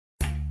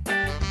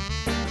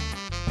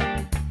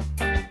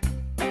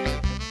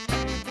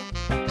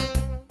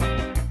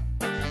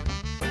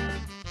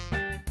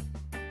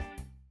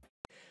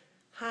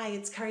Hi,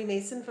 it's Kari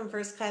Mason from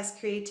First Class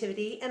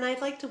Creativity, and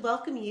I'd like to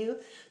welcome you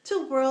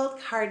to World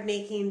Card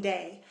Making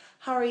Day.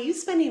 How are you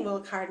spending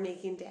World Card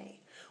Making Day?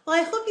 Well,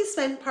 I hope you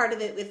spend part of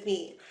it with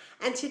me,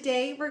 and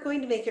today we're going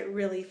to make it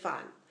really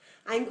fun.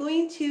 I'm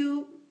going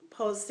to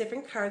post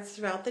different cards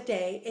throughout the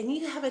day, and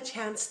you have a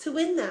chance to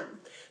win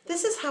them.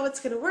 This is how it's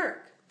going to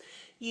work.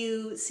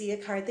 You see a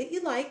card that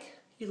you like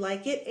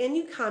it, and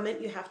you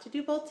comment. You have to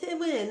do both to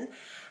win.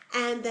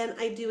 And then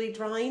I do a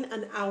drawing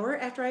an hour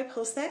after I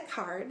post that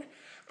card,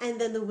 and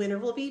then the winner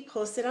will be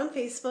posted on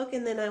Facebook,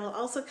 and then I will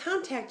also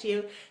contact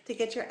you to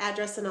get your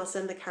address, and I'll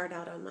send the card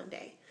out on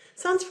Monday.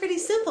 Sounds pretty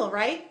simple,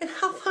 right? And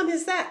how fun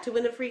is that to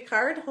win a free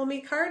card,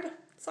 homemade card?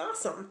 It's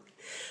awesome.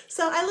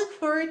 So I look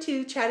forward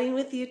to chatting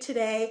with you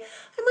today.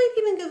 I might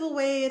even give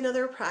away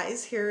another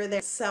prize here or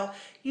there, so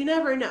you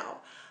never know.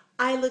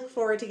 I look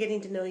forward to getting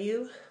to know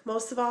you,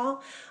 most of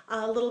all,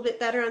 a little bit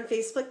better on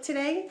Facebook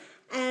today,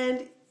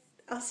 and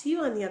I'll see you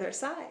on the other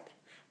side.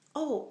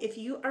 Oh, if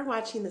you are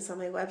watching this on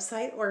my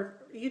website or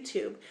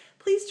YouTube,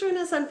 please join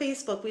us on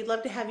Facebook. We'd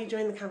love to have you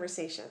join the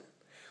conversation.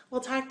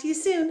 We'll talk to you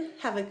soon.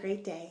 Have a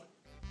great day.